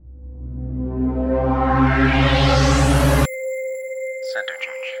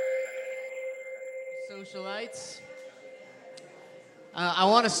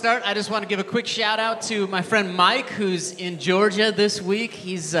want to start. I just want to give a quick shout out to my friend Mike, who's in Georgia this week.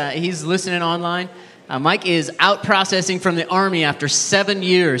 He's listening online. Mike is out processing from the Army after 7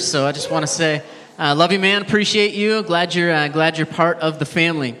 years. So I just want to say, love you, man. Appreciate you. Glad you're part of the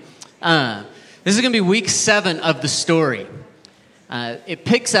family. This is going to be week 7 of the story. It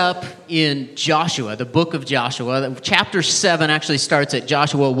picks up in Joshua, the book of Joshua. Chapter 7 actually starts at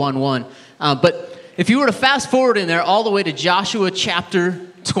Joshua 1:1. But if you were to fast forward in there all the way to Joshua chapter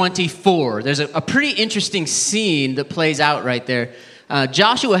 24, there's a pretty interesting scene that plays out right there.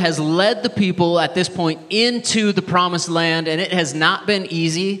 Joshua has led the people at this point into the promised land, and it has not been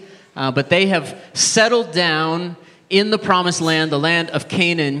easy, but they have settled down in the promised land, the land of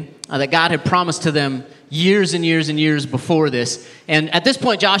Canaan, that God had promised to them years and years and years before this. And at this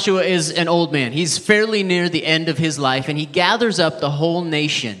point, Joshua is an old man. He's fairly near the end of his life, and he gathers up the whole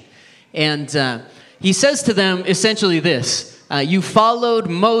nation. And he says to them essentially this: you followed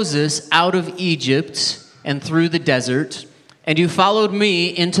Moses out of Egypt and through the desert, and you followed me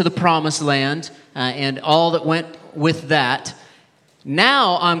into the promised land and all that went with that.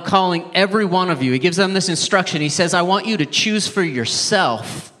 Now I'm calling every one of you. He gives them this instruction. He says, I want you to choose for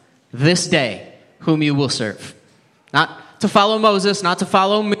yourself this day whom you will serve. Not to follow Moses, not to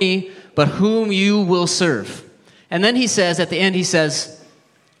follow me, but whom you will serve. And then he says, at the end, he says,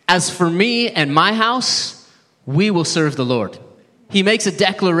 as for me and my house, we will serve the Lord. He makes a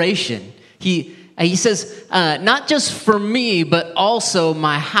declaration. He says, not just for me, but also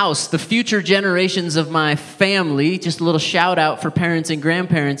my house, the future generations of my family. Just a little shout out for parents and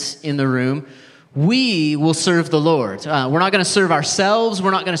grandparents in the room. We will serve the Lord. We're not going to serve ourselves.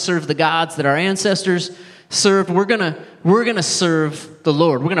 We're not going to serve the gods that our ancestors served. We're going to serve the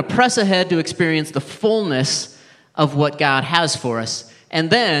Lord. We're going to press ahead to experience the fullness of what God has for us. And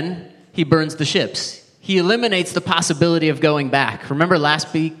then he burns the ships. He eliminates the possibility of going back. Remember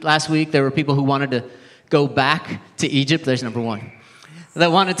last week there were people who wanted to go back to Egypt. There's number one.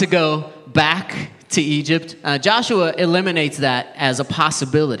 That wanted to go back to Egypt. Joshua eliminates that as a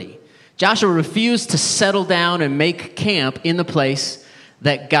possibility. Joshua refused to settle down and make camp in the place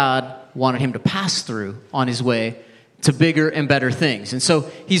that God wanted him to pass through on his way to bigger and better things. And so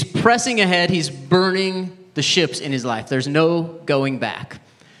he's pressing ahead. He's burning the ships in his life. There's no going back.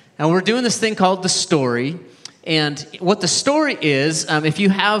 And we're doing this thing called the story. And what the story is, if you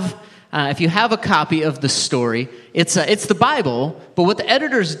have a copy of the story, it's the Bible. But what the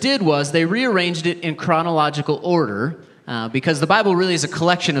editors did was they rearranged it in chronological order because the Bible really is a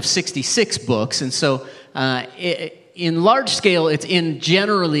collection of 66 books. And so in large scale, it's in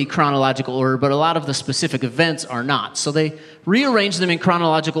generally chronological order, but a lot of the specific events are not. So they rearranged them in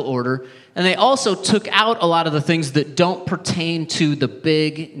chronological order, and they also took out a lot of the things that don't pertain to the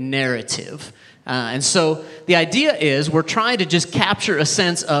big narrative. And so the idea is we're trying to just capture a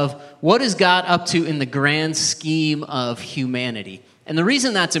sense of what is God up to in the grand scheme of humanity. And the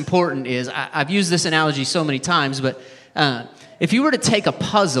reason that's important is, I've used this analogy so many times, but if you were to take a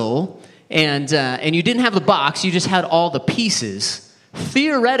puzzle and you didn't have the box, you just had all the pieces,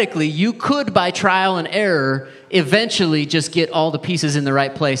 theoretically, you could, by trial and error, eventually just get all the pieces in the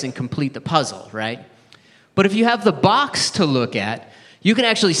right place and complete the puzzle, right? But if you have the box to look at, you can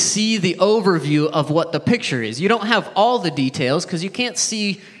actually see the overview of what the picture is. You don't have all the details because you can't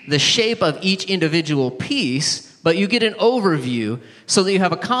see the shape of each individual piece, but you get an overview so that you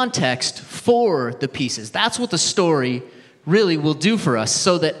have a context for the pieces. That's what the story really will do for us,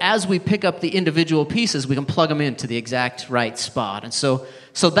 so that as we pick up the individual pieces, we can plug them into the exact right spot. And so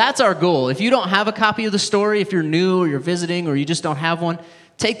that's our goal. If you don't have a copy of the story, if you're new or you're visiting or you just don't have one,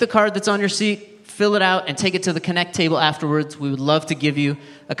 take the card that's on your seat, fill it out, and take it to the Connect table afterwards. We would love to give you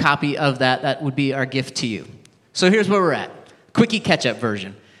a copy of that. That would be our gift to you. So here's where we're at. Quickie catch-up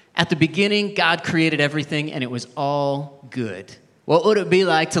version. At the beginning, God created everything, and it was all good. What would it be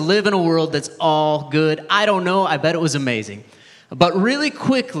like to live in a world that's all good? I don't know. I bet it was amazing. But really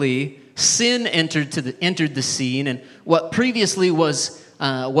quickly, sin entered the scene, and what previously was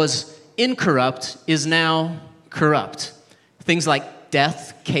incorrupt is now corrupt. Things like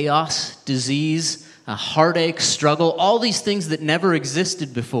death, chaos, disease, heartache, struggle, all these things that never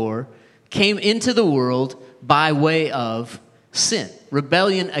existed before came into the world by way of sin,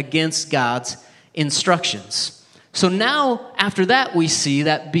 rebellion against God's instructions. So now, after that, we see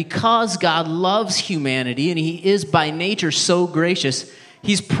that because God loves humanity and he is by nature so gracious,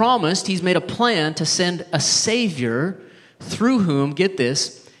 he's made a plan to send a Savior through whom, get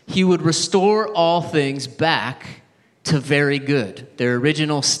this, he would restore all things back to very good, their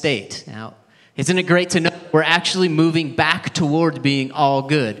original state. Now, isn't it great to know we're actually moving back toward being all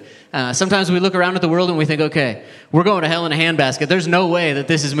good? Sometimes we look around at the world and we think, okay, we're going to hell in a handbasket. There's no way that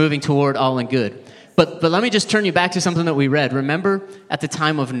this is moving toward all in good. But let me just turn you back to something that we read. Remember, at the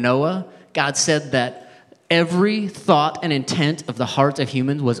time of Noah, God said that every thought and intent of the heart of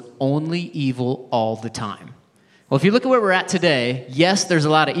humans was only evil all the time. Well, if you look at where we're at today, yes, there's a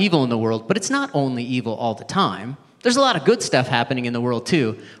lot of evil in the world, but it's not only evil all the time. There's a lot of good stuff happening in the world,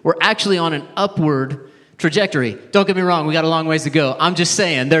 too. We're actually on an upward trajectory. Don't get me wrong, we got a long ways to go. I'm just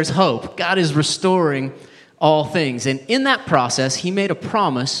saying, there's hope. God is restoring all things. And in that process, he made a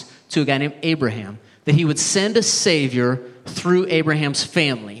promise to a guy named Abraham that he would send a Savior through Abraham's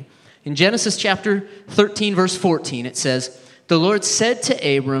family. In Genesis chapter 13, verse 14, it says, "The Lord said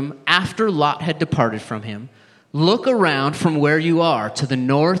to Abram after Lot had departed from him, 'Look around from where you are to the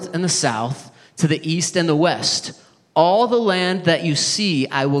north and the south, to the east and the west. All the land that you see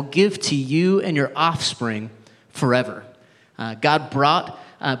I will give to you and your offspring forever.'" God brought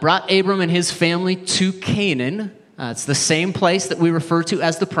Abram and his family to Canaan. It's the same place that we refer to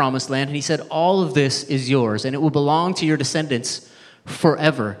as the Promised Land. And he said, all of this is yours, and it will belong to your descendants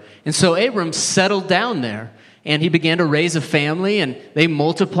forever. And so Abram settled down there, and he began to raise a family, and they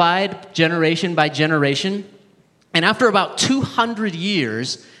multiplied generation by generation. And after about 200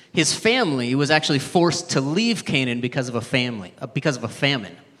 years, his family was actually forced to leave Canaan because of a famine.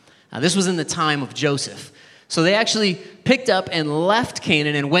 This was in the time of Joseph. So they actually picked up and left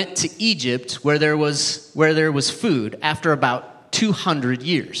Canaan and went to Egypt where there was food after about 200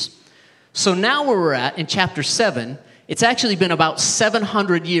 years. So now where we're at in chapter 7, it's actually been about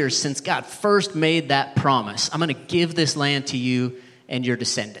 700 years since God first made that promise. I'm going to give this land to you and your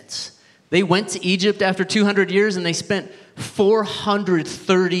descendants. They went to Egypt after 200 years, and they spent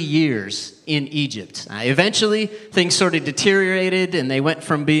 430 years in Egypt. Eventually, things sort of deteriorated, and they went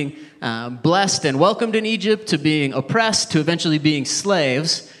from being blessed and welcomed in Egypt to being oppressed to eventually being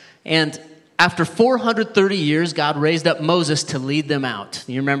slaves. And after 430 years, God raised up Moses to lead them out.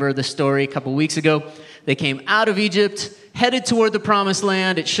 You remember the story a couple weeks ago? They came out of Egypt, headed toward the Promised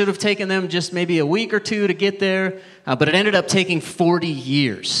Land. It should have taken them just maybe a week or two to get there, but it ended up taking 40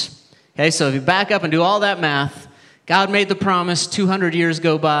 years. Okay, so if you back up and do all that math, God made the promise, 200 years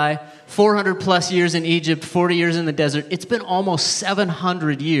go by, 400 plus years in Egypt, 40 years in the desert. It's been almost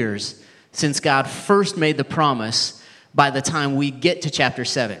 700 years since God first made the promise by the time we get to chapter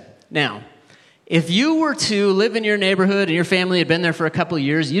 7. Now, if you were to live in your neighborhood and your family had been there for a couple of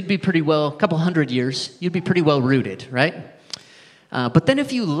years, you'd be pretty well, a couple hundred years, you'd be pretty well rooted, right? But then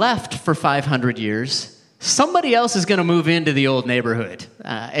if you left for 500 years, somebody else is going to move into the old neighborhood.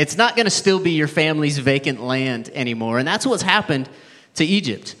 It's not going to still be your family's vacant land anymore. And that's what's happened to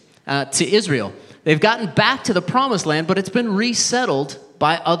Egypt, to Israel. They've gotten back to the Promised Land, but it's been resettled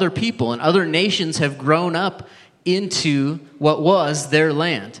by other people. And other nations have grown up into what was their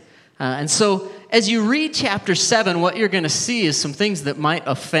land. And so as you read chapter 7, what you're going to see is some things that might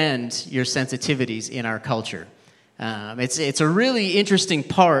offend your sensitivities in our culture. It's a really interesting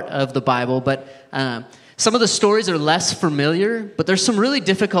part of the Bible, but some of the stories are less familiar, but there's some really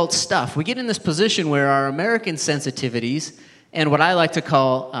difficult stuff. We get in this position where our American sensitivities and what I like to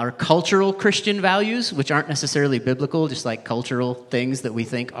call our cultural Christian values, which aren't necessarily biblical, just like cultural things that we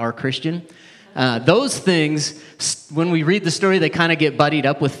think are Christian, those things, when we read the story, they kind of get buddied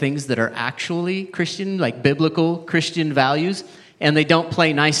up with things that are actually Christian, like biblical Christian values, and they don't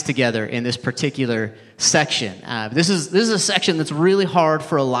play nice together in this particular section. This is a section that's really hard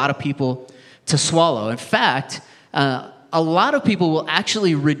for a lot of people to swallow. In fact, a lot of people will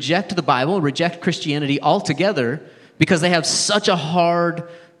actually reject the Bible, reject Christianity altogether because they have such a hard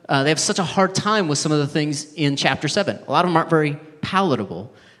time with some of the things in chapter 7. A lot of them aren't very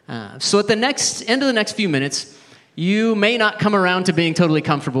palatable. So at the end of the next few minutes, you may not come around to being totally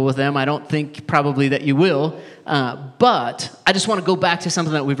comfortable with them. I don't think probably that you will. But I just want to go back to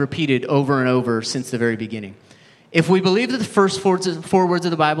something that we've repeated over and over since the very beginning. If we believe that the first four words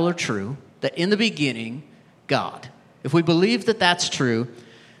of the Bible are true, that in the beginning, God. If we believe that that's true,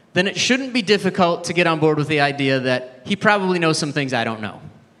 then it shouldn't be difficult to get on board with the idea that he probably knows some things I don't know.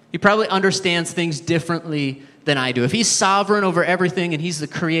 He probably understands things differently than I do. If he's sovereign over everything and he's the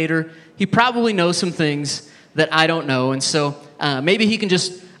creator, he probably knows some things that I don't know. And so maybe he can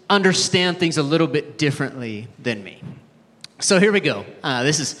just understand things a little bit differently than me. So here we go.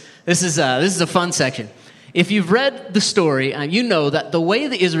 This is a fun section. If you've read the story, you know that the way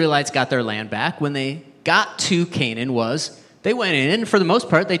the Israelites got their land back when they got to Canaan was they went in, and for the most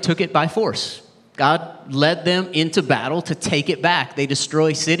part, they took it by force. God led them into battle to take it back. They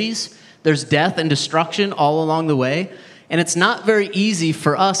destroy cities. There's death and destruction all along the way. And it's not very easy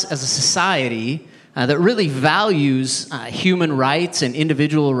for us as a society that really values human rights and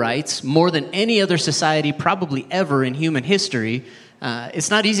individual rights more than any other society probably ever in human history, it's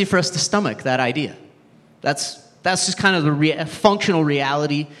not easy for us to stomach that idea. That's just kind of the functional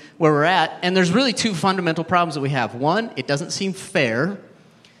reality where we're at. And there's really two fundamental problems that we have. One, it doesn't seem fair.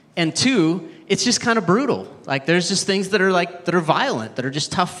 And two, it's just kind of brutal. Like there's just things that are violent, that are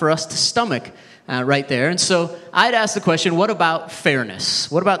just tough for us to stomach right there. And so I'd ask the question, what about fairness?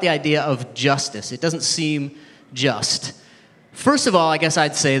 What about the idea of justice? It doesn't seem just. First of all, I guess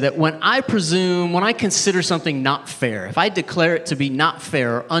I'd say that when I consider something not fair, if I declare it to be not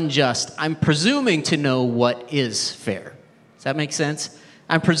fair or unjust, I'm presuming to know what is fair. Does that make sense?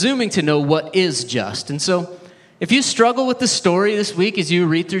 I'm presuming to know what is just. And so if you struggle with the story this week as you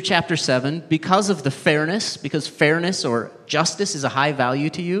read through chapter 7, because fairness or justice is a high value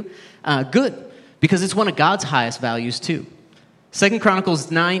to you, good, because it's one of God's highest values too. 2 Chronicles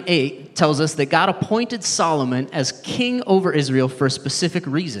 9:8 tells us that God appointed Solomon as king over Israel for a specific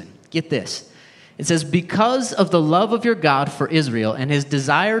reason. Get this. It says, because of the love of your God for Israel and his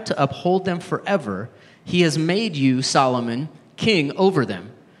desire to uphold them forever, he has made you, Solomon, king over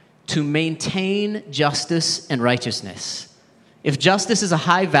them, to maintain justice and righteousness. If justice is a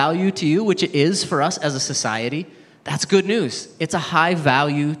high value to you, which it is for us as a society, that's good news. It's a high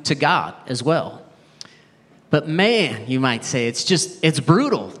value to God as well. But man, you might say, it's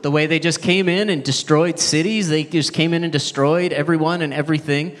brutal. The way they just came in and destroyed cities. They just came in and destroyed everyone and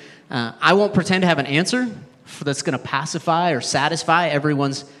everything. I won't pretend to have an answer that's going to pacify or satisfy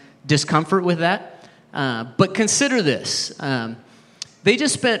everyone's discomfort with that. But consider this. They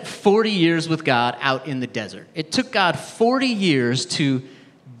just spent 40 years with God out in the desert. It took God 40 years to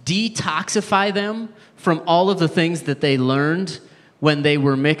detoxify them from all of the things that they learned when they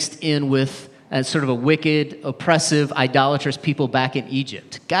were mixed in with as sort of a wicked, oppressive, idolatrous people back in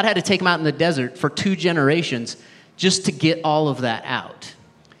Egypt. God had to take them out in the desert for 2 generations just to get all of that out.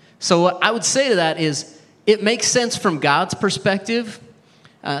 So what I would say to that is, it makes sense from God's perspective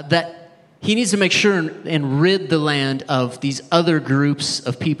that he needs to make sure and rid the land of these other groups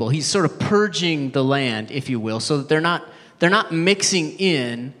of people. He's sort of purging the land, if you will, so that they're not mixing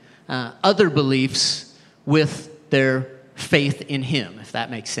in other beliefs with their faith in him, if that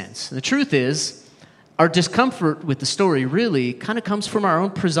makes sense. The truth is, our discomfort with the story really kind of comes from our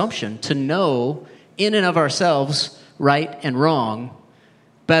own presumption to know in and of ourselves right and wrong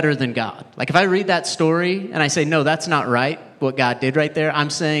better than God. Like if I read that story and I say, no, that's not right, what God did right there, I'm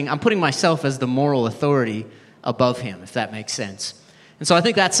putting myself as the moral authority above him, if that makes sense. And so I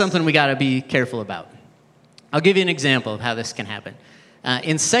think that's something we got to be careful about. I'll give you an example of how this can happen.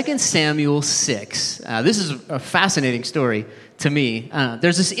 In 2 Samuel 6, this is a fascinating story to me.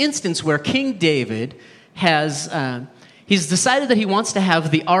 There's this instance where King David he's decided that he wants to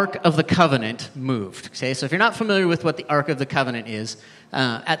have the Ark of the Covenant moved. Okay, so if you're not familiar with what the Ark of the Covenant is,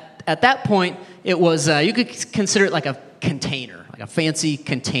 at that point, it was, you could consider it like a container, like a fancy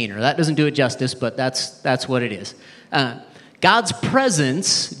container. That doesn't do it justice, but that's what it is. God's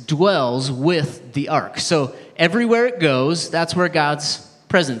presence dwells with the Ark. So everywhere it goes, that's where God's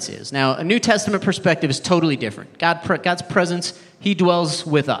presence is. Now, a New Testament perspective is totally different. God's presence, he dwells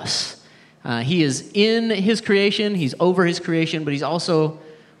with us. He is in his creation, he's over his creation, but he's also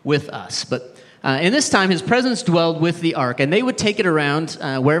with us. But in this time, his presence dwelled with the ark, and they would take it around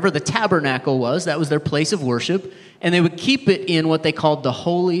wherever the tabernacle was. That was their place of worship, and they would keep it in what they called the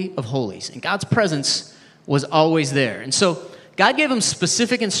Holy of Holies. And God's presence was always there. And so God gave him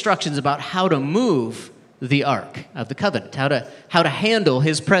specific instructions about how to move the Ark of the Covenant, how to handle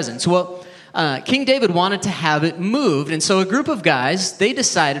his presence. Well, King David wanted to have it moved, and so a group of guys, they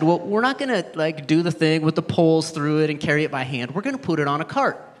decided, well, we're not going to do the thing with the poles through it and carry it by hand. We're going to put it on a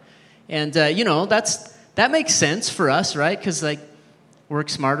cart. And, that makes sense for us, right? Because, work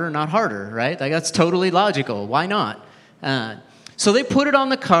smarter, not harder, right? That's totally logical. Why not? So they put it on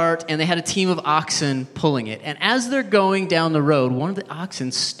the cart, and they had a team of oxen pulling it. And as they're going down the road, one of the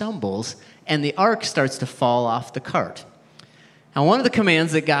oxen stumbles, and the ark starts to fall off the cart. Now, one of the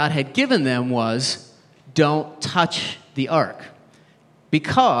commands that God had given them was, don't touch the ark,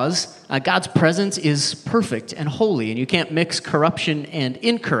 because God's presence is perfect and holy, and you can't mix corruption and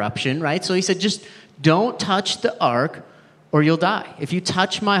incorruption, right? So he said, just don't touch the ark, or you'll die. If you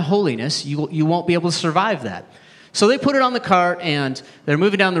touch my holiness, you won't be able to survive that. So they put it on the cart, and they're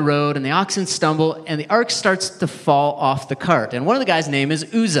moving down the road, and the oxen stumble, and the ark starts to fall off the cart. And one of the guys' name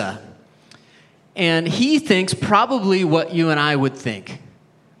is Uzzah. And he thinks probably what you and I would think.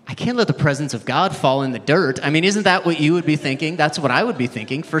 I can't let the presence of God fall in the dirt. I mean, isn't that what you would be thinking? That's what I would be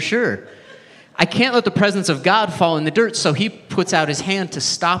thinking, for sure. I can't let the presence of God fall in the dirt, so he puts out his hand to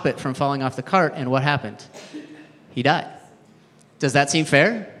stop it from falling off the cart, and what happened? He died. Does that seem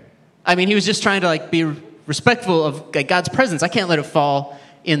fair? I mean, he was just trying to be respectful of God's presence. I can't let it fall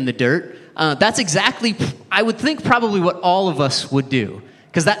in the dirt. That's exactly, I would think, probably what all of us would do,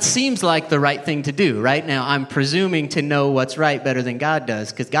 because that seems like the right thing to do, right? Now, I'm presuming to know what's right better than God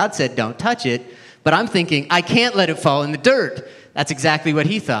does, because God said don't touch it, but I'm thinking, I can't let it fall in the dirt. That's exactly what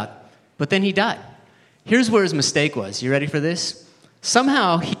he thought. But then he died. Here's where his mistake was. You ready for this?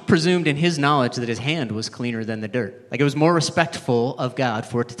 Somehow he presumed in his knowledge that his hand was cleaner than the dirt. It was more respectful of God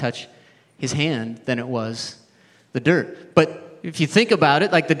for it to touch his hand than it was the dirt. But if you think about it,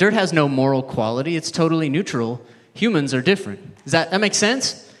 the dirt has no moral quality. It's totally neutral. Humans are different. Does that make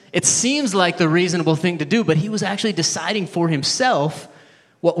sense? It seems like the reasonable thing to do, but he was actually deciding for himself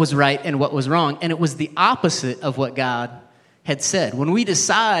what was right and what was wrong. And it was the opposite of what God had said. When we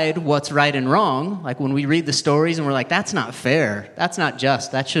decide what's right and wrong, when we read the stories and we're like, that's not fair, that's not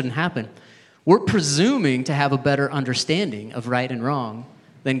just, that shouldn't happen, we're presuming to have a better understanding of right and wrong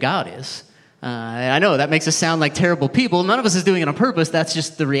than God is. I know that makes us sound like terrible people. None of us is doing it on purpose. That's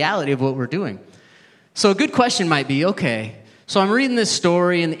just the reality of what we're doing. So a good question might be, okay, so I'm reading this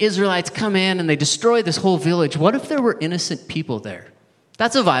story and the Israelites come in and they destroy this whole village. What if there were innocent people there?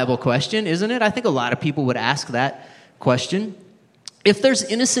 That's a viable question, isn't it? I think a lot of people would ask that question. If there's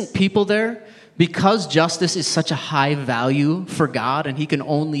innocent people there, because justice is such a high value for God and he can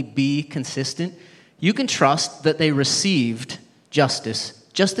only be consistent, you can trust that they received justice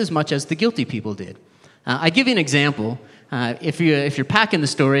just as much as the guilty people did. I give you an example. If you're packing the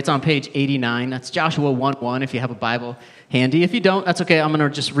story, it's on page 89. That's Joshua 1:1 if you have a Bible handy. If you don't, that's okay. I'm going to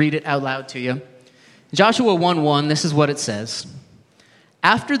just read it out loud to you. Joshua 1:1, this is what it says.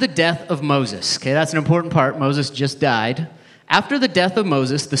 After the death of Moses, okay, that's an important part. Moses just died. After the death of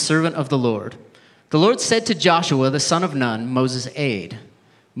Moses, the servant of the Lord said to Joshua, the son of Nun, Moses' aide,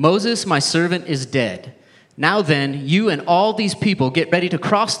 Moses, my servant, is dead. Now then, you and all these people get ready to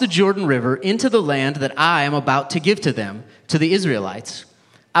cross the Jordan River into the land that I am about to give to them, to the Israelites.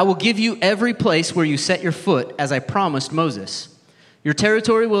 I will give you every place where you set your foot, as I promised Moses. Your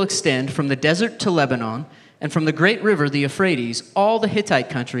territory will extend from the desert to Lebanon, and from the great river, the Euphrates, all the Hittite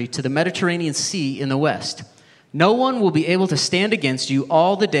country to the Mediterranean Sea in the west. No one will be able to stand against you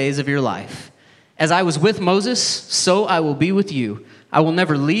all the days of your life. As I was with Moses, so I will be with you. I will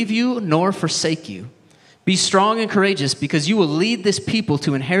never leave you nor forsake you. Be strong and courageous, because you will lead this people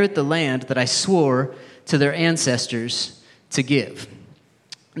to inherit the land that I swore to their ancestors to give.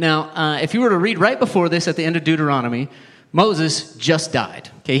 Now, if you were to read right before this at the end of Deuteronomy, Moses just died.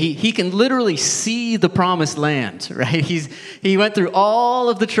 Okay, he can literally see the promised land, right? He went through all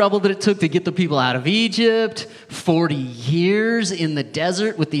of the trouble that it took to get the people out of Egypt, 40 years in the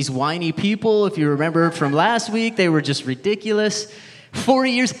desert with these whiny people. If you remember from last week, they were just ridiculous.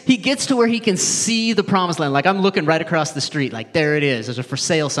 40 years, he gets to where he can see the promised land. I'm looking right across the street, there it is. There's a for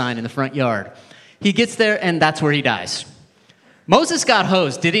sale sign in the front yard. He gets there, and that's where he dies. Moses got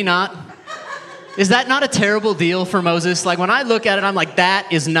hosed, did he not? Is that not a terrible deal for Moses? When I look at it, I'm like,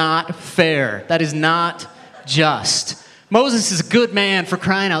 that is not fair. That is not just. Moses is a good man, for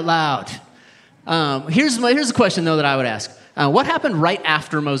crying out loud. Here's a question, though, that I would ask. What happened right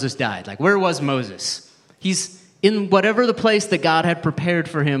after Moses died? Where was Moses? He's in whatever the place that God had prepared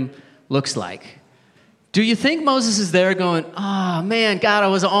for him looks like. Do you think Moses is there going, oh, man, God, I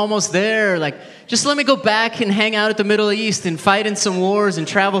was almost there. Just let me go back and hang out at the Middle East and fight in some wars and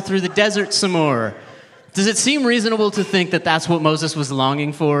travel through the desert some more? Does it seem reasonable to think that that's what Moses was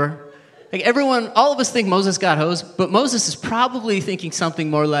longing for? All of us think Moses got hosed, but Moses is probably thinking something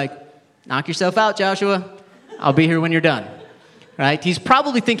more like, knock yourself out, Joshua. I'll be here when you're done. Right? He's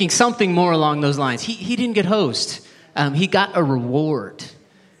probably thinking something more along those lines. He didn't get hosed. He got a reward.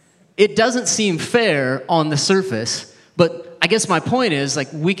 It doesn't seem fair on the surface, but I guess my point is,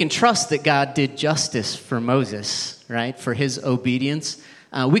 we can trust that God did justice for Moses, right, for his obedience.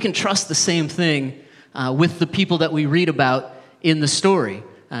 We can trust the same thing with the people that we read about in the story.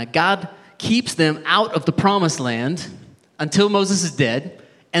 God keeps them out of the promised land until Moses is dead,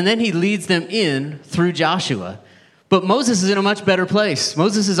 and then he leads them in through Joshua. But Moses is in a much better place.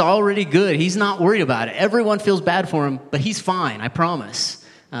 Moses is already good. He's not worried about it. Everyone feels bad for him, but he's fine, I promise.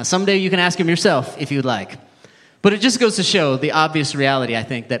 Someday you can ask him yourself if you'd like. But it just goes to show the obvious reality, I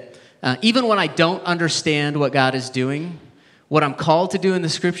think, that even when I don't understand what God is doing, what I'm called to do in the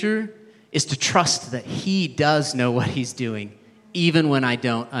scripture is to trust that he does know what he's doing, even when I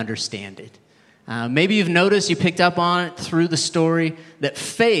don't understand it. Maybe you've noticed, you picked up on it through the story, that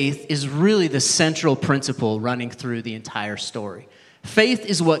faith is really the central principle running through the entire story. Faith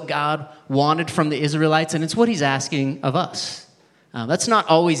is what God wanted from the Israelites, and it's what he's asking of us. That's not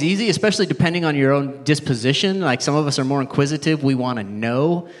always easy, especially depending on your own disposition. Like some of us are more inquisitive. We want to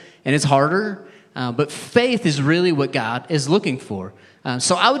know, and it's harder. But faith is really what God is looking for.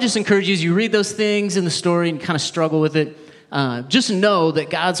 So I would just encourage you, as you read those things in the story and kind of struggle with it, just know that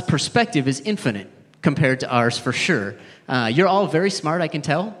God's perspective is infinite compared to ours for sure. You're all very smart, I can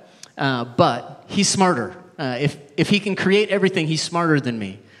tell, but he's smarter. If he can create everything, he's smarter than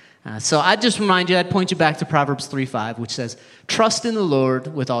me. So I'd just remind you, I'd point you back to Proverbs 3:5, which says, trust in the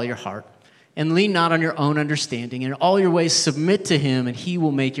Lord with all your heart, and lean not on your own understanding. In all your ways submit to him, and he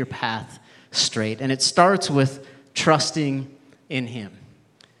will make your path straight. And it starts with trusting in him.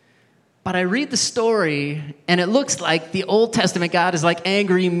 But I read the story, and it looks like the Old Testament God is like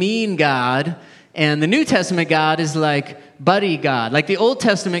angry, mean God, and the New Testament God is like buddy God. Like the Old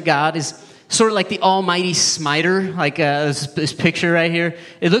Testament God is sort of like the almighty smiter, like this picture right here.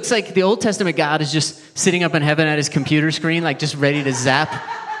 It looks like the Old Testament God is just sitting up in heaven at his computer screen, like just ready to zap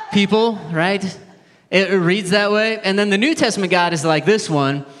people, right? It reads that way. And then the New Testament God is like this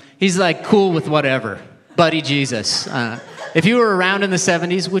one. He's like cool with whatever. Buddy Jesus. If you were around in the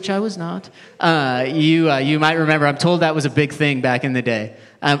 70s, which I was not, you might remember, I'm told that was a big thing back in the day.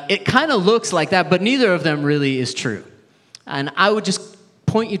 It kind of looks like that, but neither of them really is true. And I would just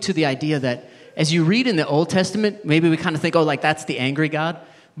point you to the idea that as you read in the Old Testament, maybe we kind of think, oh, like that's the angry God.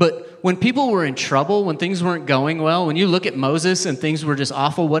 But when people were in trouble, when things weren't going well, when you look at Moses and things were just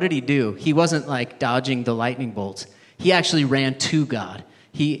awful, what did he do? He wasn't like dodging the lightning bolts. He actually ran to God.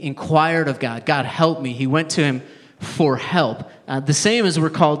 He inquired of God, God, help me. He went to him for help. The same as we're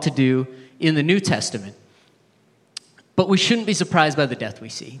called to do in the New Testament. But we shouldn't be surprised by the death we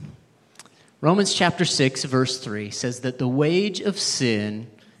see. Romans chapter 6, verse 3 says that the wage of sin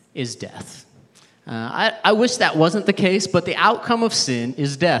is death. I wish that wasn't the case, but the outcome of sin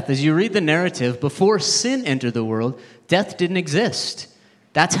is death. As you read the narrative, before sin entered the world, death didn't exist.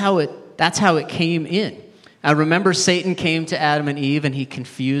 That's how it came in. I remember Satan came to Adam and Eve, and he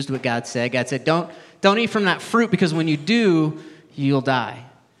confused what God said. God said, don't eat from that fruit, because when you do, you'll die.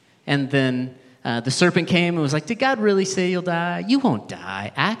 And then the serpent came and was like, did God really say you'll die? You won't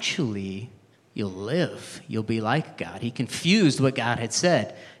die. Actually, you'll live. You'll be like God. He confused what God had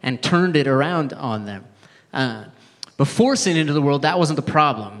said and turned it around on them. Before sin entered the world, that wasn't the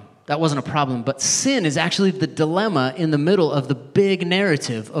problem. That wasn't a problem. But sin is actually the dilemma in the middle of the big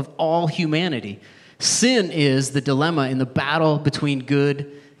narrative of all humanity. Sin is the dilemma in the battle between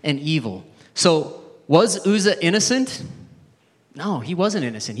good and evil. So was Uzzah innocent? No, he wasn't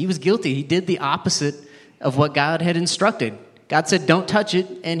innocent. He was guilty. He did the opposite of what God had instructed. God said, don't touch it,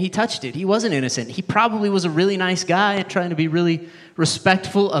 and he touched it. He wasn't innocent. He probably was a really nice guy trying to be really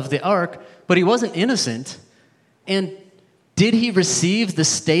respectful of the ark, but he wasn't innocent. And did he receive the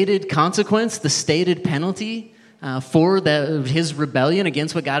stated consequence, the stated penalty for his rebellion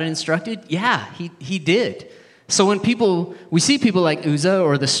against what God had instructed? Yeah, he did. So when we see people like Uzzah,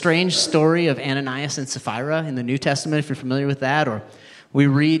 or the strange story of Ananias and Sapphira in the New Testament, if you're familiar with that, or we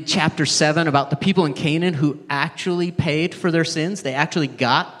read chapter 7 about the people in Canaan who actually paid for their sins. They actually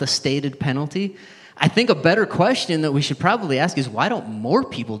got the stated penalty. I think a better question that we should probably ask is, why don't more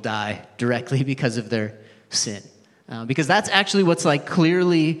people die directly because of their sin? Because that's actually what's like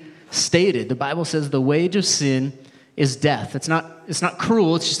clearly stated. The Bible says the wage of sin is death. It's not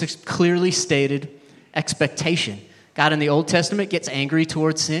cruel. It's just a clearly stated expectation. God in the Old Testament gets angry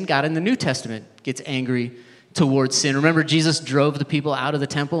towards sin. God in the New Testament gets angry towards sin. Remember, Jesus drove the people out of the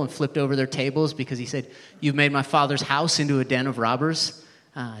temple and flipped over their tables because he said, you've made my Father's house into a den of robbers.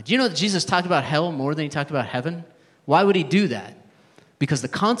 Do you know that Jesus talked about hell more than he talked about heaven? Why would he do that? Because the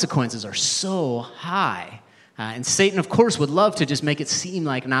consequences are so high. And Satan, of course, would love to just make it seem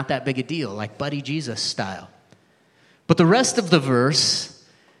like not that big a deal, like buddy Jesus style. But the rest of the verse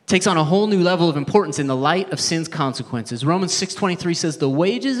takes on a whole new level of importance in the light of sin's consequences. Romans 6:23 says, the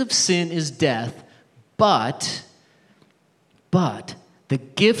wages of sin is death, but the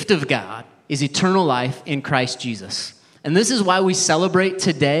gift of God is eternal life in Christ Jesus. And this is why we celebrate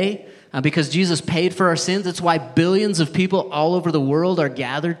today, because Jesus paid for our sins. It's why billions of people all over the world are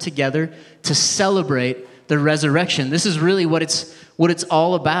gathered together to celebrate the resurrection. This is really what it's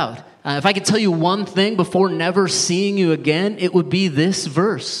all about. If I could tell you one thing before never seeing you again, it would be this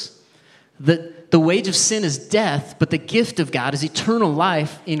verse. The wage of sin is death, but the gift of God is eternal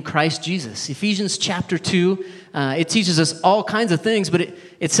life in Christ Jesus. Ephesians chapter 2, it teaches us all kinds of things, but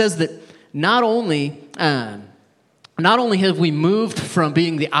it says that not only have we moved from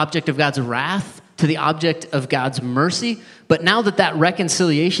being the object of God's wrath to the object of God's mercy, but now that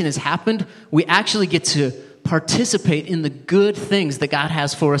reconciliation has happened, we actually get to participate in the good things that God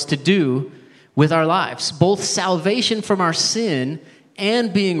has for us to do with our lives. Both salvation from our sin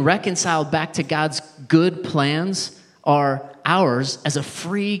and being reconciled back to God's good plans are ours as a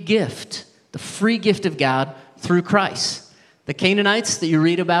free gift, the free gift of God through Christ. The Canaanites that you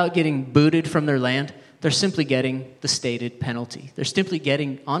read about getting booted from their land, they're simply getting the stated penalty. They're simply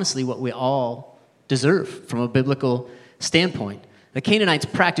getting, honestly, what we all deserve from a biblical standpoint. The Canaanites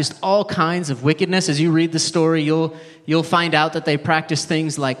practiced all kinds of wickedness. As you read the story, you'll find out that they practiced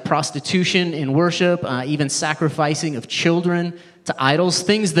things like prostitution in worship, even sacrificing of children to idols,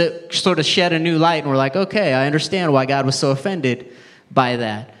 things that sort of shed a new light, and we're like, okay, I understand why God was so offended by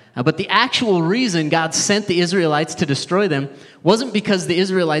that. But the actual reason God sent the Israelites to destroy them wasn't because the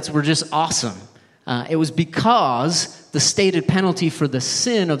Israelites were just awesome. It was because the stated penalty for the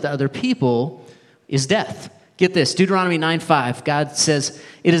sin of the other people is death. Get this, Deuteronomy 9:5, God says,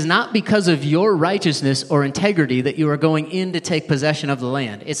 "It is not because of your righteousness or integrity that you are going in to take possession of the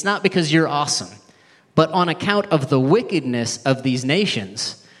land. It's not because you're awesome, but on account of the wickedness of these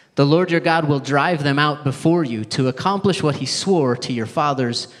nations, the Lord your God will drive them out before you to accomplish what he swore to your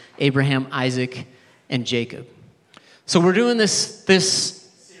fathers, Abraham, Isaac, and Jacob." So we're doing this series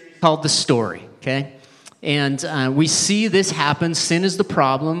called The Story, okay? And we see this happen. Sin is the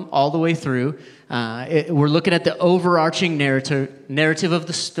problem all the way through. We're looking at the overarching narrative of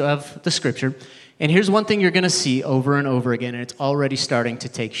the Scripture. And here's one thing you're going to see over and over again, and it's already starting to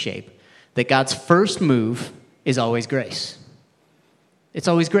take shape, that God's first move is always grace. It's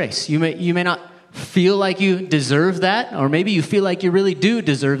always grace. You may not feel like you deserve that, or maybe you feel like you really do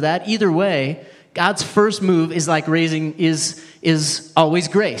deserve that. Either way, God's first move is always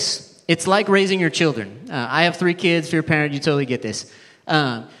grace. It's like raising your children. I have 3 kids. If you're a parent, you totally get this.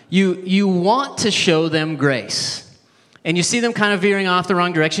 You want to show them grace, and you see them kind of veering off the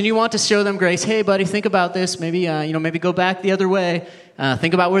wrong direction. You want to show them grace. Hey, buddy, think about this. Maybe maybe go back the other way.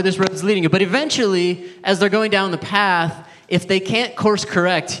 Think about where this road is leading you. But eventually, as they're going down the path, if they can't course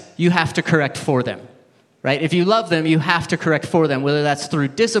correct, you have to correct for them, right? If you love them, you have to correct for them, whether that's through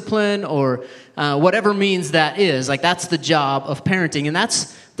discipline or whatever means that is. Like, that's the job of parenting, and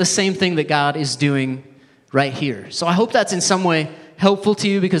that's the same thing that God is doing right here. So I hope that's in some way helpful to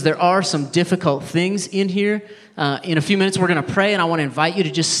you, because there are some difficult things in here. In a few minutes, we're going to pray, and I want to invite you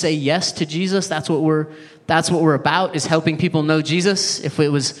to just say yes to Jesus. That's what we're about, is helping people know Jesus. If it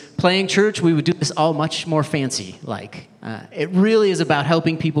was playing church, we would do this all much more fancy. It really is about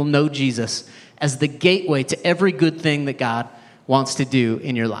helping people know Jesus as the gateway to every good thing that God wants to do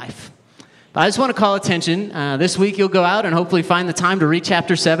in your life. But I just want to call attention. This week, you'll go out and hopefully find the time to read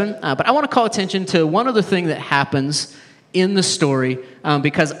chapter 7. But I want to call attention to one other thing that happens in the story,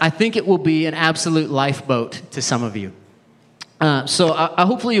 because I think it will be an absolute lifeboat to some of you. So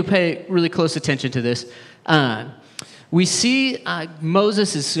hopefully you'll pay really close attention to this. We see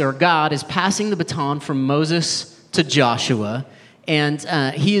God is passing the baton from Moses to Joshua, and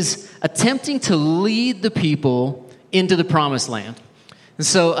he is attempting to lead the people into the promised land. And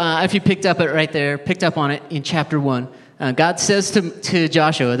so if you picked up on it in chapter 1, God says to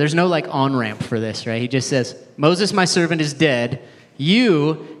Joshua, there's no on-ramp for this, right? He just says, Moses, my servant, is dead.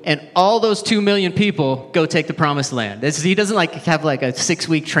 You and all those 2 million people go take the promised land. He doesn't have a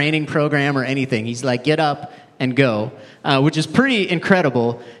 6-week training program or anything. He's like, get up and go, which is pretty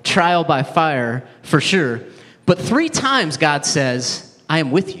incredible. Trial by fire for sure. But 3 times God says, I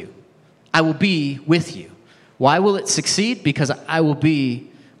am with you. I will be with you. Why will it succeed? Because I will be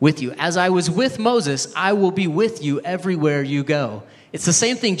with you. As I was with Moses, I will be with you everywhere you go. It's the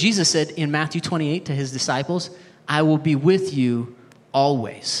same thing Jesus said in Matthew 28 to his disciples. I will be with you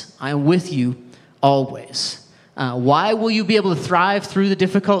always. I am with you always. Why will you be able to thrive through the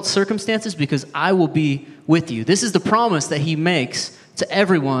difficult circumstances? Because I will be with you. This is the promise that he makes to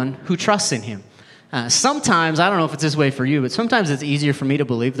everyone who trusts in him. Sometimes, I don't know if it's this way for you, but sometimes it's easier for me to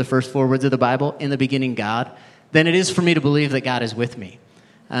believe the first 4 words of the Bible, in the beginning God, than it is for me to believe that God is with me.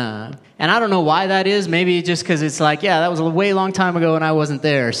 And I don't know why that is. Maybe just because it's that was a way long time ago and I wasn't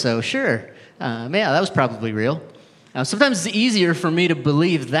there. So sure, that was probably real. Sometimes it's easier for me to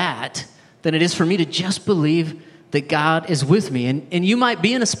believe that than it is for me to just believe that God is with me. And you might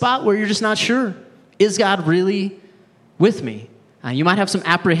be in a spot where you're just not sure. Is God really with me? You might have some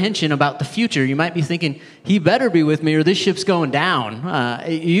apprehension about the future. You might be thinking, he better be with me or this ship's going down.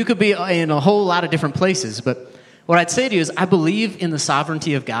 You could be in a whole lot of different places, but what I'd say to you is I believe in the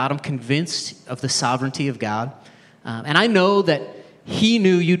sovereignty of God. I'm convinced of the sovereignty of God. And I know that he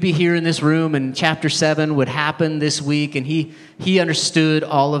knew you'd be here in this room and chapter 7 would happen this week, and he understood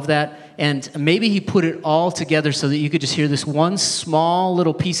all of that. And maybe he put it all together so that you could just hear this one small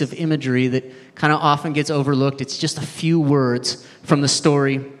little piece of imagery that kind of often gets overlooked. It's just a few words from the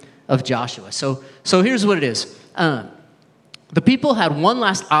story of Joshua. So here's what it is. The people had one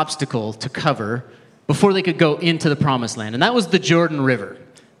last obstacle to cover before they could go into the promised land, and that was the Jordan River.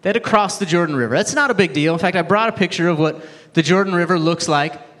 They had to cross the Jordan River. That's not a big deal. In fact, I brought a picture of what the Jordan River looks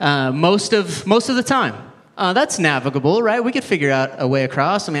like most of the time. That's navigable, right? We could figure out a way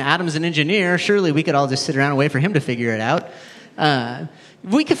across. I mean, Adam's an engineer. Surely we could all just sit around and wait for him to figure it out.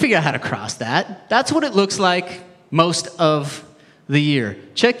 We could figure out how to cross that. That's what it looks like most of the year.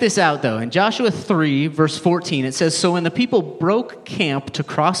 Check this out, though. In Joshua 3, verse 14, it says, "So when the people broke camp to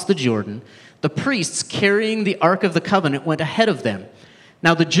cross the Jordan, the priests carrying the Ark of the Covenant went ahead of them.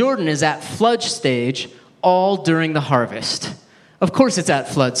 Now the Jordan is at flood stage all during the harvest." Of course it's at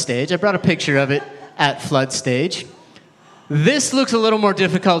flood stage. I brought a picture of it at flood stage. This looks a little more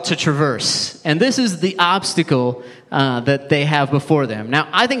difficult to traverse, and this is the obstacle that they have before them. Now,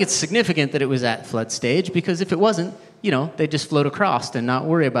 I think it's significant that it was at flood stage, because if it wasn't, they'd just float across and not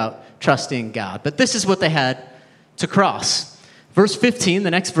worry about trusting God. But this is what they had to cross. Verse 15,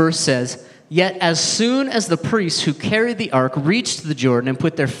 the next verse says, "Yet as soon as the priests who carried the ark reached the Jordan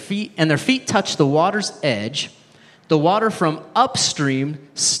and their feet touched the water's edge, the water from upstream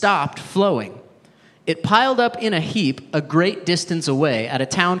stopped flowing. It piled up in a heap a great distance away at a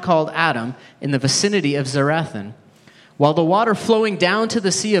town called Adam in the vicinity of Zarethan, while the water flowing down to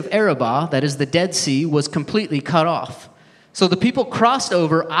the Sea of Arabah, that is the Dead Sea, was completely cut off. So the people crossed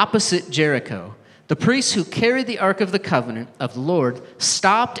over opposite Jericho. The priests who carried the Ark of the Covenant of the Lord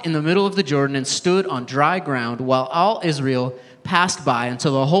stopped in the middle of the Jordan and stood on dry ground while all Israel passed by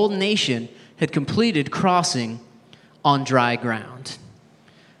until the whole nation had completed crossing on dry ground."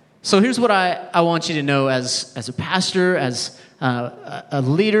 So here's what I want you to know as a pastor, as a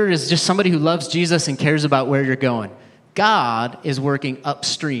leader, as just somebody who loves Jesus and cares about where you're going. God is working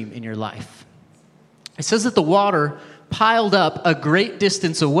upstream in your life. It says that the water piled up a great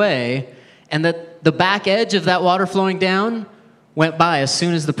distance away, and that the back edge of that water flowing down went by as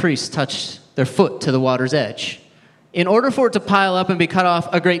soon as the priests touched their foot to the water's edge. In order for it to pile up and be cut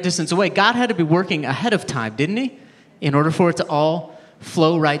off a great distance away, God had to be working ahead of time, didn't he? In order for it to all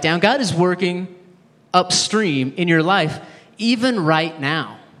flow right down. God is working upstream in your life, even right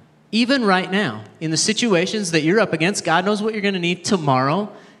now. Even right now. In the situations that you're up against, God knows what you're going to need tomorrow,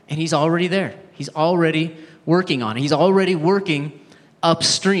 and he's already there. He's already working on it. He's already working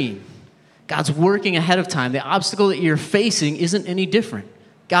upstream. God's working ahead of time. The obstacle that you're facing isn't any different.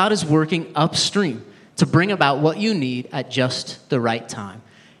 God is working upstream to bring about what you need at just the right time.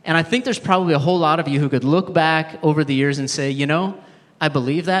 And I think there's probably a whole lot of you who could look back over the years and say, I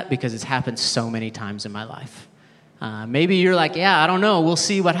believe that because it's happened so many times in my life. Maybe you're like, I don't know. We'll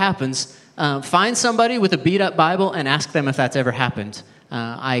see what happens. Find somebody with a beat-up Bible and ask them if that's ever happened.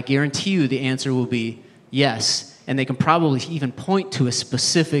 I guarantee you the answer will be yes. And they can probably even point to a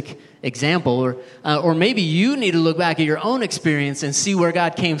specific example. Or maybe you need to look back at your own experience and see where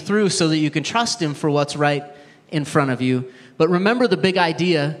God came through so that you can trust him for what's right in front of you. But remember the big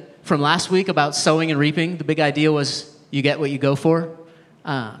idea from last week about sowing and reaping? The big idea was you get what you go for.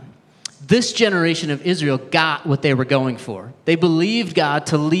 This generation of Israel got what they were going for. They believed God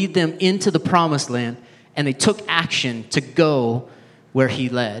to lead them into the promised land, and they took action to go where he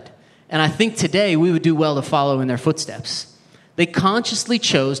led. And I think today we would do well to follow in their footsteps. They consciously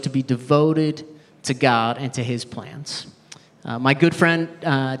chose to be devoted to God and to his plans. My good friend,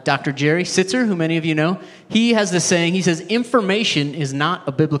 Dr. Jerry Sitzer, who many of you know, he has this saying. He says, information is not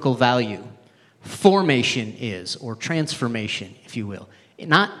a biblical value. Formation is, or transformation, if you will.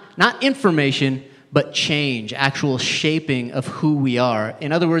 Not information, but change, actual shaping of who we are.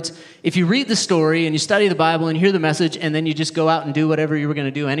 In other words, if you read the story and you study the Bible and you hear the message and then you just go out and do whatever you were going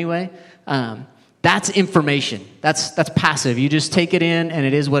to do anyway, that's information. That's passive. You just take it in and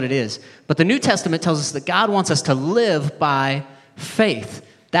it is what it is. But the New Testament tells us that God wants us to live by faith.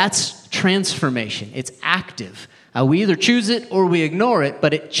 That's transformation. It's active. We either choose it or we ignore it,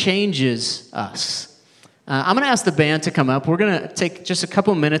 but it changes us. I'm going to ask the band to come up. We're going to take just a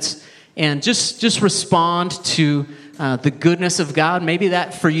couple minutes and just respond to the goodness of God. Maybe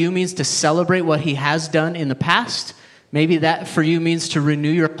that for you means to celebrate what he has done in the past. Maybe that for you means to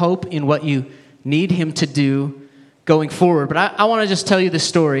renew your hope in what you need him to do going forward. But I want to just tell you this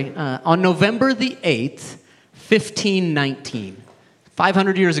story. On November the 8th, 1519,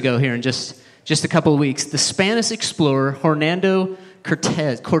 500 years ago here in just a couple of weeks, the Spanish explorer Hernando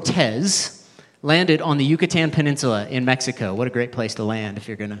Cortez landed on the Yucatan Peninsula in Mexico. What a great place to land if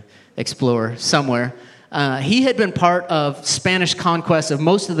you're going to explore somewhere. He had been part of Spanish conquest of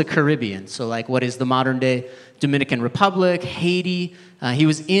most of the Caribbean, so like what is the modern-day Dominican Republic, Haiti. He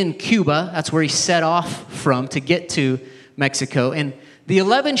was in Cuba. That's where he set off from to get to Mexico. And the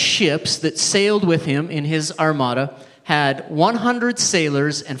 11 ships that sailed with him in his armada had 100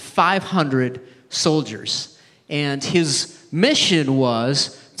 sailors and 500 soldiers. And his mission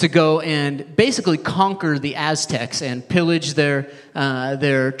was to go and basically conquer the Aztecs and pillage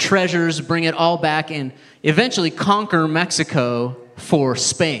their treasures, bring it all back, and eventually conquer Mexico for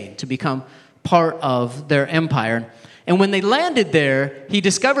Spain to become part of their empire. And when they landed there, he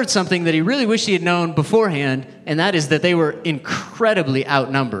discovered something that he really wished he had known beforehand, and that is that they were incredibly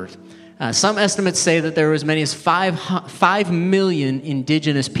outnumbered. Some estimates say that there were as many as 5 million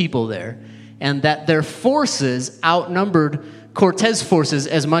indigenous people there, and that their forces outnumbered Cortez forces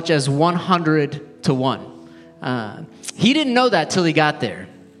as much as 100 to 1. He didn't know that till he got there.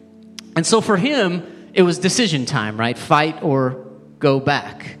 And so for him, it was decision time, right? Fight or go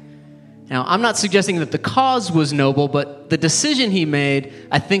back. Now, I'm not suggesting that the cause was noble, but the decision he made,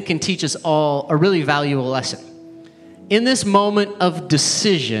 I think, can teach us all a really valuable lesson. In this moment of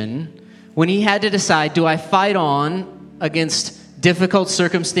decision, when he had to decide, do I fight on against difficult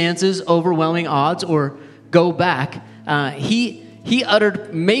circumstances, overwhelming odds, or go back, he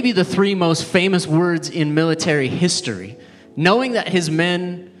uttered maybe the 3 most famous words in military history. Knowing that his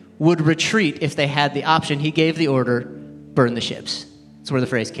men would retreat if they had the option, he gave the order, burn the ships. That's where the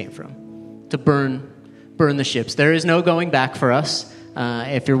phrase came from. To burn the ships. There is no going back for us.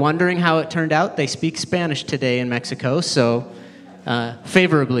 If you're wondering how it turned out, they speak Spanish today in Mexico, so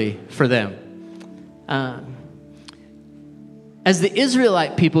favorably for them. As the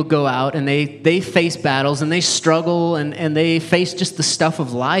Israelite people go out and they face battles and they struggle and they face just the stuff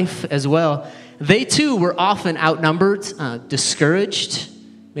of life as well, they too were often outnumbered, discouraged.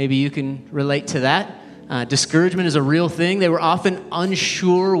 Maybe you can relate to that. Discouragement is a real thing. They were often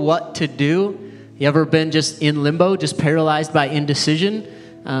unsure what to do. You ever been just in limbo, just paralyzed by indecision?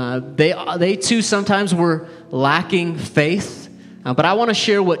 They too sometimes were lacking faith. But I want to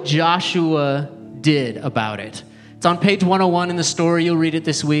share what Joshua did about it. It's on page 101 in the story. You'll read it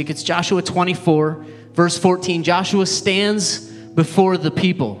this week. It's Joshua 24, verse 14. Joshua stands before the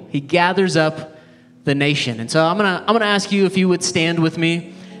people. He gathers up the nation. And so I'm gonna ask you if you would stand with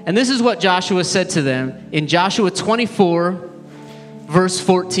me. And this is what Joshua said to them in Joshua 24, verse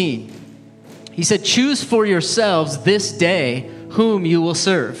 14. He said, "Choose for yourselves this day whom you will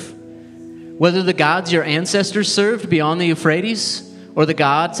serve, whether the gods your ancestors served beyond the Euphrates, or the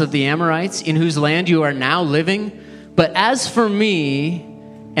gods of the Amorites in whose land you are now living. But as for me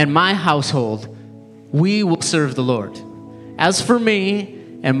and my household, we will serve the Lord." As for me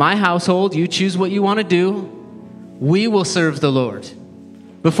and my household, you choose what you want to do, we will serve the Lord.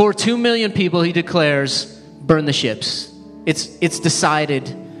 Before 2 million people, he declares, burn the ships. It's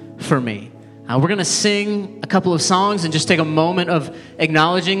decided for me. We're going to sing a couple of songs and just take a moment of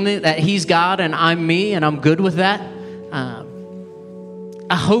acknowledging that he's God and I'm me, and I'm good with that.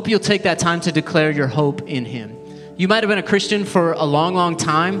 I hope you'll take that time to declare your hope in him. You might have been a Christian for a long, long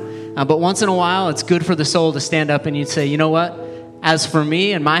time, but once in a while, it's good for the soul to stand up and you'd say, you know what? As for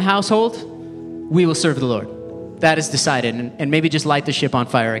me and my household, we will serve the Lord. That is decided, and maybe just light the ship on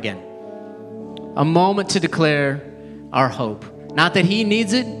fire again. A moment to declare our hope. Not that he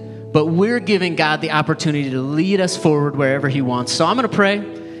needs it, but we're giving God the opportunity to lead us forward wherever he wants. So I'm going to pray,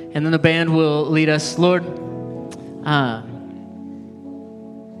 and then the band will lead us. Lord, God,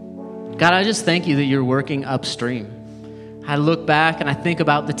 I just thank you that you're working upstream. I look back and I think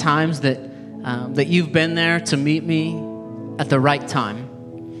about the times that you've been there to meet me at the right time.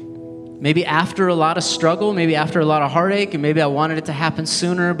 Maybe after a lot of struggle, maybe after a lot of heartache, and maybe I wanted it to happen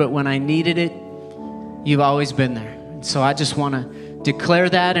sooner, but when I needed it, you've always been there. And so I just want to declare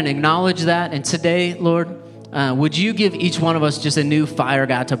that and acknowledge that. And today, Lord, would you give each one of us just a new fire,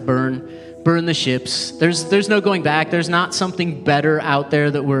 God, to burn the ships. There's no going back. There's not something better out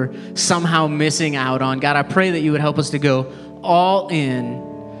there that we're somehow missing out on. God, I pray that you would help us to go all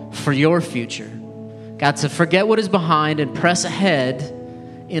in for your future. God, to forget what is behind and press ahead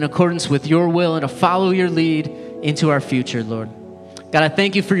in accordance with your will and to follow your lead into our future, Lord. God, I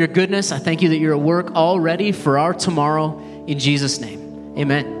thank you for your goodness. I thank you that you're at work already for our tomorrow. In Jesus' name,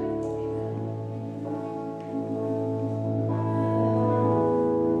 amen.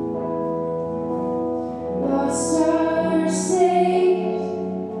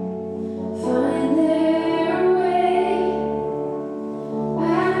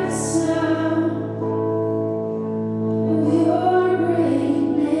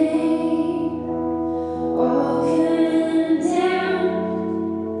 All condemned,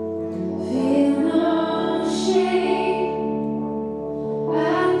 feel no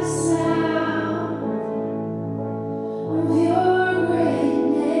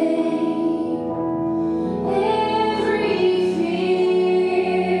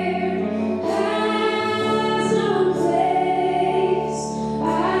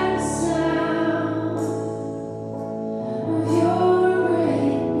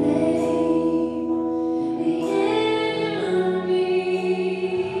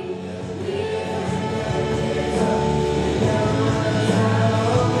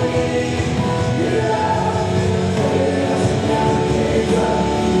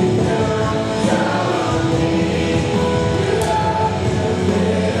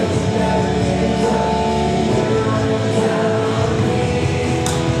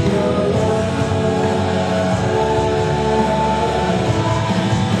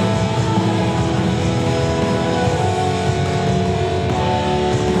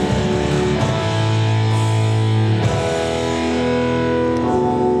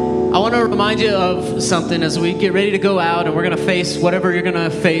I want to remind you of something as we get ready to go out and we're going to face whatever you're going to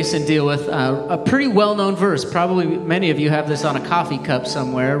face and deal with. A pretty well-known verse, probably many of you have this on a coffee cup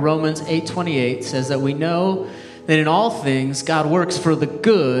somewhere. Romans 8:28 says that we know that in all things God works for the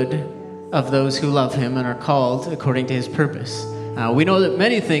good of those who love him and are called according to his purpose. We know that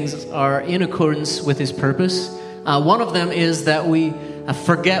many things are in accordance with his purpose. One of them is that we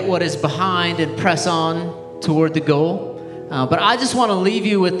forget what is behind and press on toward the goal. But I just want to leave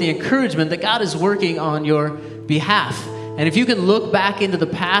you with the encouragement that God is working on your behalf. And if you can look back into the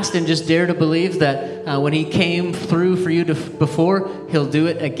past and just dare to believe that when he came through for you before, he'll do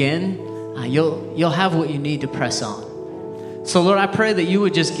it again, you'll have what you need to press on. So Lord, I pray that you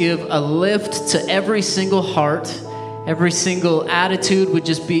would just give a lift to every single heart, every single attitude would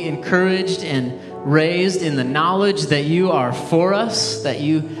just be encouraged and raised in the knowledge that you are for us, that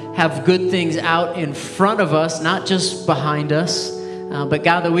you have good things out in front of us, not just behind us, but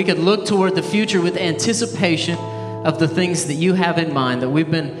God, that we could look toward the future with anticipation of the things that you have in mind, that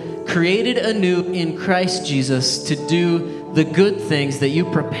we've been created anew in Christ Jesus to do the good things that you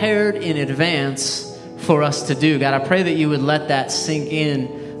prepared in advance for us to do. God, I pray that you would let that sink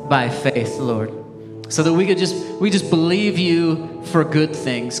in by faith, Lord, so that we just believe you for good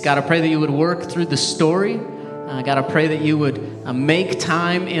things. God, I pray that you would work through the story. God, I pray that you would make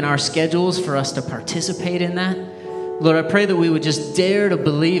time in our schedules for us to participate in that. Lord, I pray that we would just dare to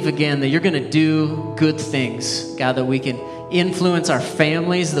believe again that you're going to do good things. God, that we can influence our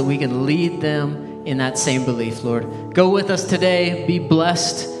families, that we can lead them in that same belief, Lord. Go with us today. Be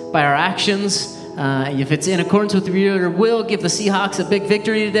blessed by our actions. If it's in accordance with your will, give the Seahawks a big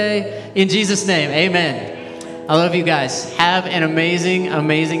victory today. In Jesus' name, amen. I love you guys. Have an amazing,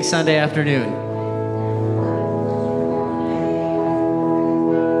 amazing Sunday afternoon.